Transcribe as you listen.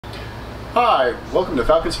Hi, welcome to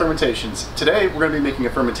Falcon's Fermentations. Today we're going to be making a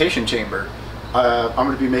fermentation chamber. I'm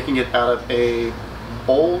going to be making it out of a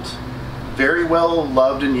old, very well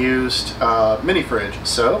loved and used mini fridge.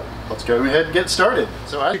 So let's go ahead and get started.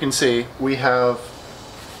 So as you can see, we have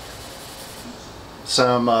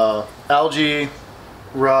some algae,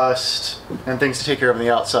 rust, and things to take care of on the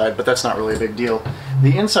outside, but that's not really a big deal.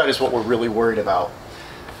 The inside is what we're really worried about.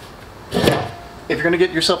 If you're going to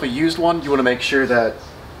get yourself a used one, you want to make sure that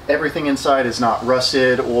everything inside is not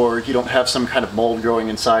rusted, or you don't have some kind of mold growing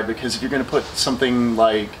inside, because if you're going to put something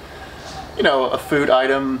like, you know, a food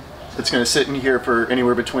item that's going to sit in here for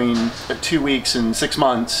anywhere between 2 weeks and 6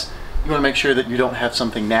 months, you want to make sure that you don't have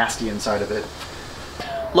something nasty inside of it.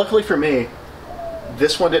 Luckily for me,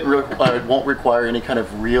 this one won't require any kind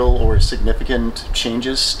of real or significant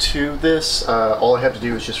changes to this. All I have to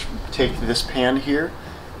do is just take this pan here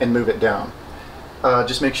and move it down.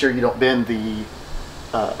 Just make sure you don't bend the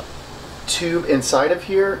tube inside of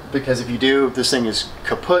here, because if you do, this thing is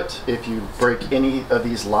kaput. If you break any of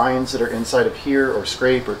these lines that are inside of here, or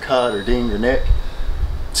scrape or cut or ding or nick,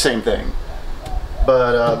 same thing.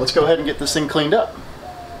 But let's go ahead and get this thing cleaned up.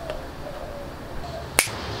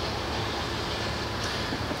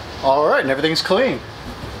 Alright, and everything's clean.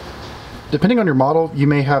 Depending on your model, you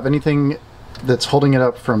may have anything that's holding it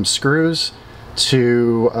up from screws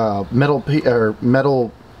to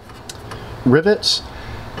metal rivets.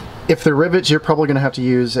 If they're rivets, you're probably going to have to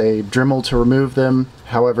use a Dremel to remove them.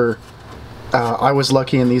 However, I was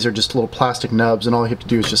lucky and these are just little plastic nubs, and all you have to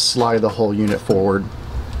do is just slide the whole unit forward.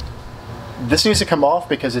 This needs to come off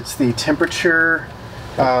because it's the temperature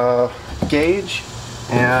gauge,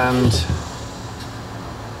 and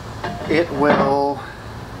it will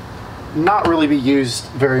not really be used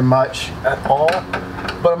very much at all,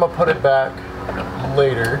 but I'm going to put it back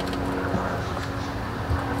later.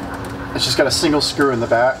 It's just got a single screw in the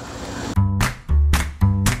back.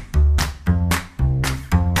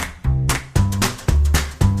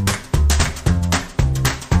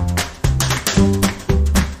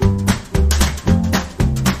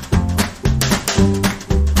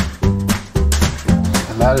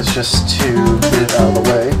 And that is just to get it out of the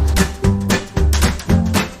way.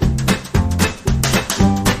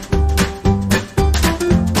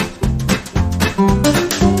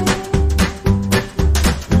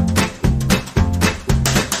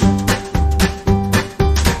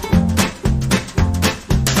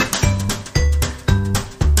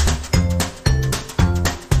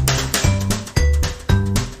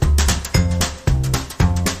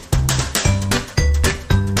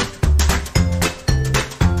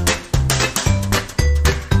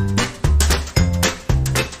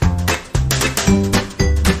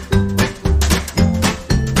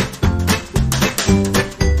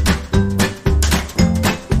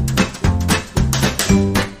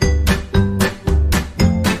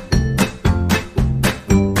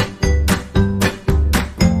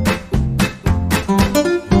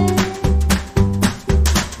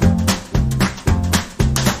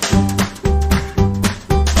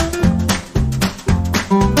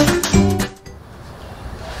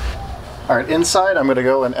 Alright, inside I'm going to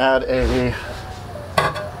go and add a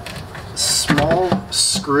small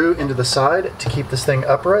screw into the side to keep this thing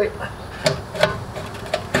upright.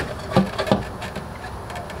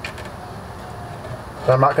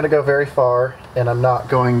 But I'm not going to go very far, and I'm not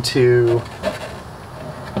going to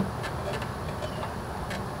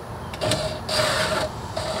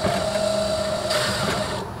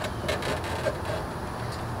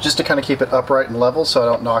just to kind of keep it upright and level so I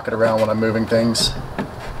don't knock it around when I'm moving things.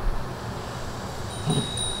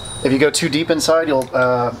 If you go too deep inside,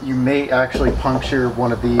 you may actually puncture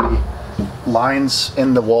one of the lines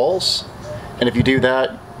in the walls, and if you do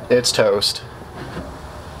that, it's toast.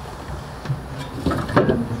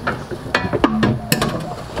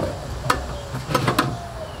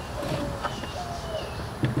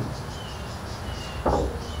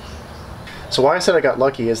 So why I said I got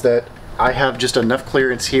lucky is that I have just enough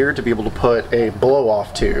clearance here to be able to put a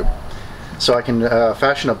blow-off tube. So I can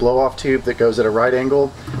fashion a blow-off tube that goes at a right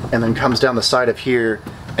angle and then comes down the side of here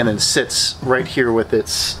and then sits right here with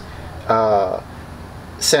its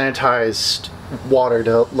sanitized water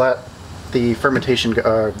to let the fermentation,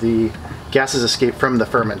 the gases escape from the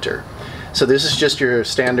fermenter. So this is just your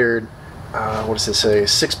standard, what does this say,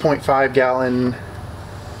 6.5 gallon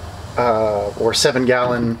or 7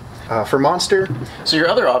 gallon for Monster. So your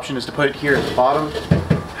other option is to put it here at the bottom.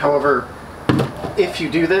 However, if you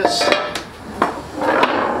do this,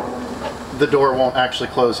 the door won't actually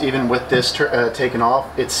close. Even with this taken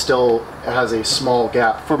off, it still has a small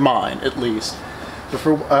gap, for mine at least. But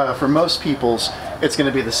for most people's, it's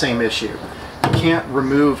going to be the same issue. The can't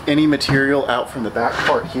remove any material out from the back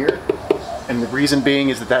part here. And the reason being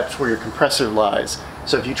is that that's where your compressor lies.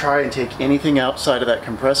 So if you try and take anything outside of that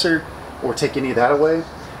compressor or take any of that away,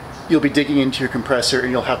 you'll be digging into your compressor and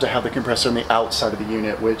you'll have to have the compressor on the outside of the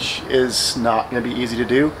unit, which is not going to be easy to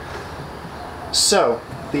do. So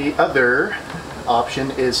the other option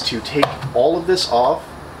is to take all of this off,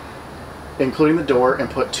 including the door, and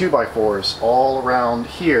put 2x4s all around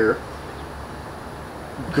here,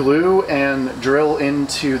 glue and drill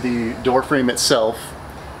into the door frame itself,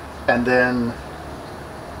 and then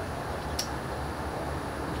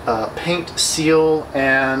paint, seal,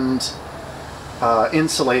 and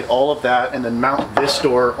insulate all of that, and then mount this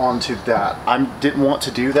door onto that. I didn't want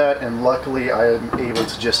to do that, and luckily I am able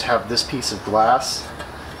to just have this piece of glass,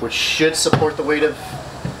 which should support the weight of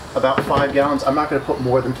about 5 gallons. I'm not going to put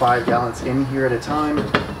more than 5 gallons in here at a time.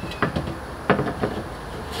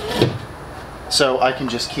 So I can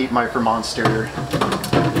just keep my Vermonster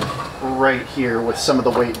right here with some of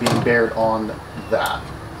the weight being bared on that.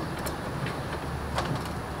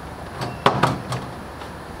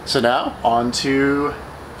 So now, on to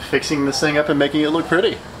fixing this thing up and making it look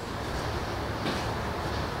pretty.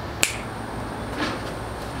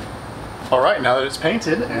 Alright, now that it's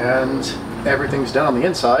painted and everything's done on the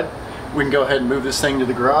inside, we can go ahead and move this thing to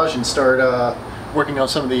the garage and start working on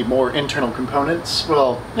some of the more internal components.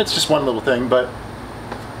 Well, it's just one little thing, but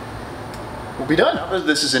we'll be done. Now that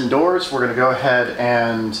this is indoors, we're going to go ahead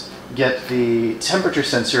and get the temperature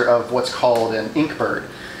sensor of what's called an Inkbird.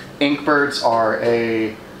 Inkbirds are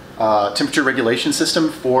a temperature regulation system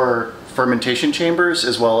for fermentation chambers,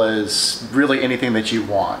 as well as really anything that you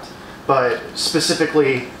want. But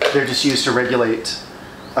specifically, they're just used to regulate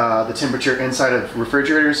the temperature inside of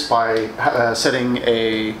refrigerators by setting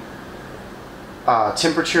a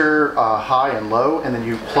temperature high and low, and then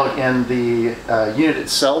you plug in the unit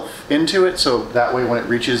itself into it, so that way when it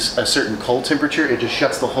reaches a certain cold temperature, it just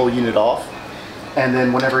shuts the whole unit off. And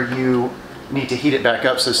then whenever you need to heat it back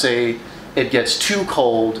up, so say it gets too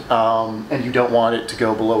cold and you don't want it to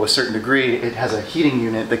go below a certain degree, it has a heating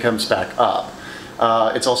unit that comes back up.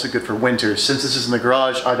 It's also good for winter. Since this is in the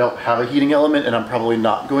garage, I don't have a heating element, and I'm probably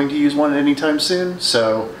not going to use one anytime soon,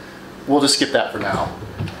 so we'll just skip that for now.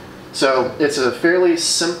 So it's a fairly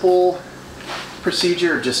simple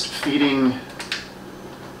procedure, just feeding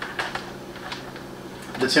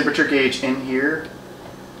the temperature gauge in here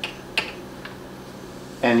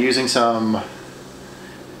and using some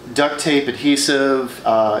duct tape, adhesive,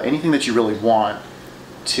 anything that you really want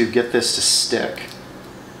to get this to stick.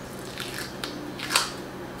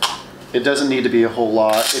 It doesn't need to be a whole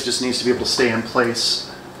lot, it just needs to be able to stay in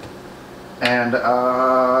place. And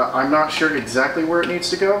I'm not sure exactly where it needs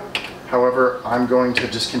to go. However, I'm going to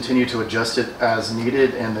just continue to adjust it as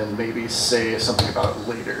needed and then maybe say something about it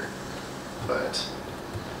later. But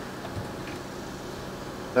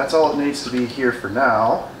that's all it needs to be here for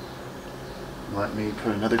now. Let me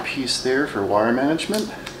put another piece there for wire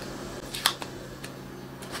management.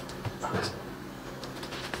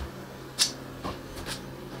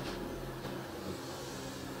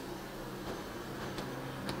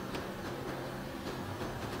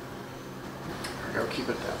 Keep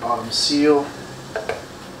it at that bottom seal.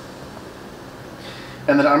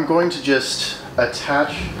 And then I'm going to just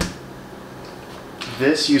attach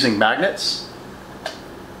this using magnets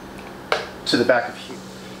to the back of here.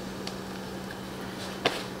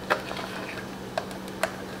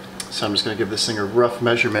 So I'm just going to give this thing a rough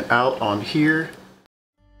measurement out on here.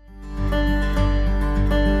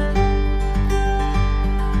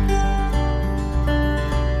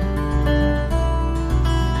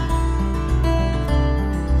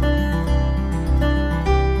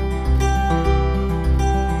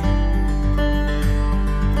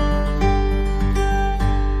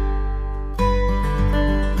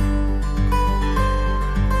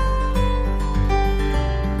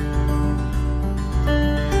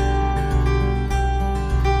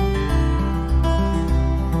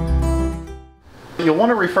 You'll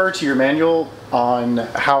want to refer to your manual on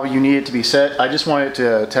how you need it to be set. I just want it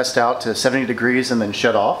to test out to 70 degrees and then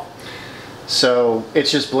shut off. So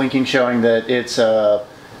it's just blinking showing that it's at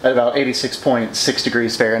about 86.6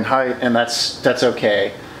 degrees Fahrenheit, and that's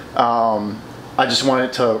okay. I just want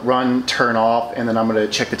it to run, turn off, and then I'm going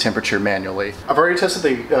to check the temperature manually. I've already tested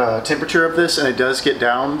the temperature of this, and it does get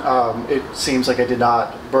down. It seems like I did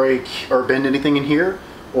not break or bend anything in here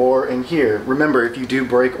or in here. Remember, if you do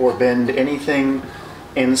break or bend anything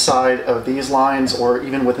inside of these lines or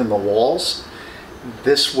even within the walls,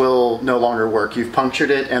 this will no longer work. You've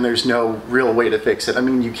punctured it and there's no real way to fix it. I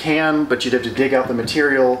mean, you can, but you'd have to dig out the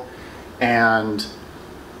material and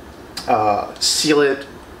seal it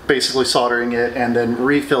basically soldering it and then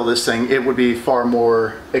refill this thing, it would be far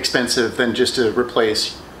more expensive than just to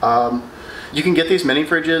replace. You can get these mini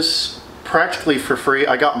fridges practically for free.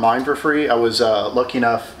 I got mine for free. I was lucky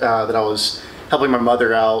enough that I was helping my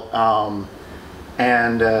mother out,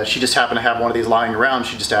 and she just happened to have one of these lying around.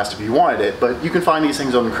 She just asked if you wanted it. But you can find these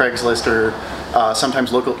things on Craigslist or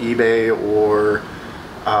sometimes local eBay or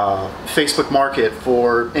Facebook Market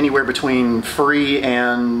for anywhere between free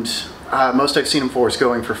and most I've seen them for is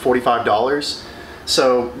going for $45.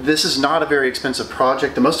 So this is not a very expensive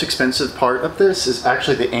project. The most expensive part of this is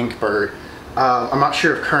actually the ink bird. I'm not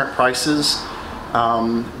sure of current prices,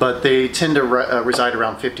 but they tend to reside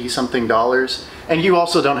around $50-something. And you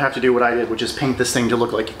also don't have to do what I did, which is paint this thing to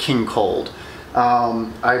look like a king cold.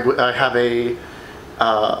 I have a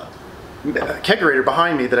kegerator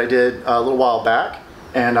behind me that I did a little while back,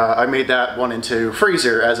 and I made that one into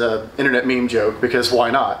freezer as a internet meme joke, because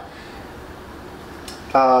why not?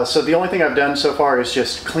 So the only thing I've done so far is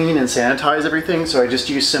just clean and sanitize everything. So I just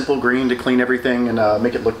use simple green to clean everything and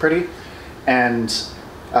make it look pretty, and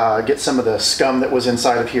get some of the scum that was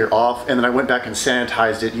inside of here off. And then I went back and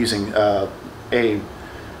sanitized it using a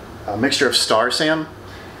mixture of Star San,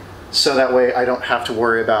 so that way I don't have to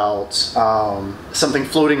worry about something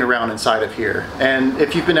floating around inside of here. And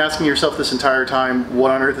if you've been asking yourself this entire time,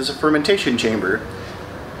 what on earth is a fermentation chamber?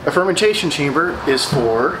 A fermentation chamber is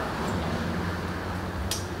for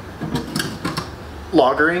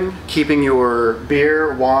lagering, keeping your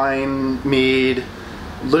beer, wine, mead,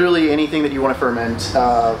 literally anything that you want to ferment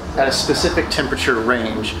at a specific temperature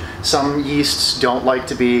range. Some yeasts don't like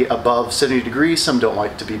to be above 70 degrees, some don't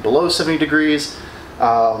like to be below 70 degrees.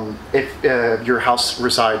 If your house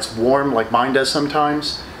resides warm, like mine does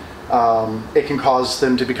sometimes, it can cause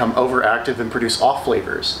them to become overactive and produce off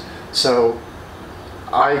flavors. So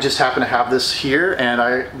I just happen to have this here, and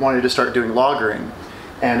I wanted to start doing lagering.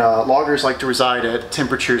 And lagers like to reside at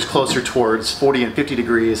temperatures closer towards 40 and 50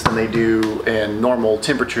 degrees than they do in normal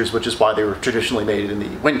temperatures, which is why they were traditionally made in the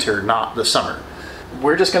winter, not the summer.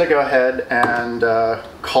 We're just going to go ahead and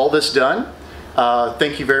call this done.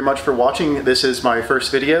 Thank you very much for watching. This is my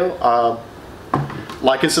first video.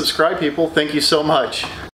 Like and subscribe, people. Thank you so much.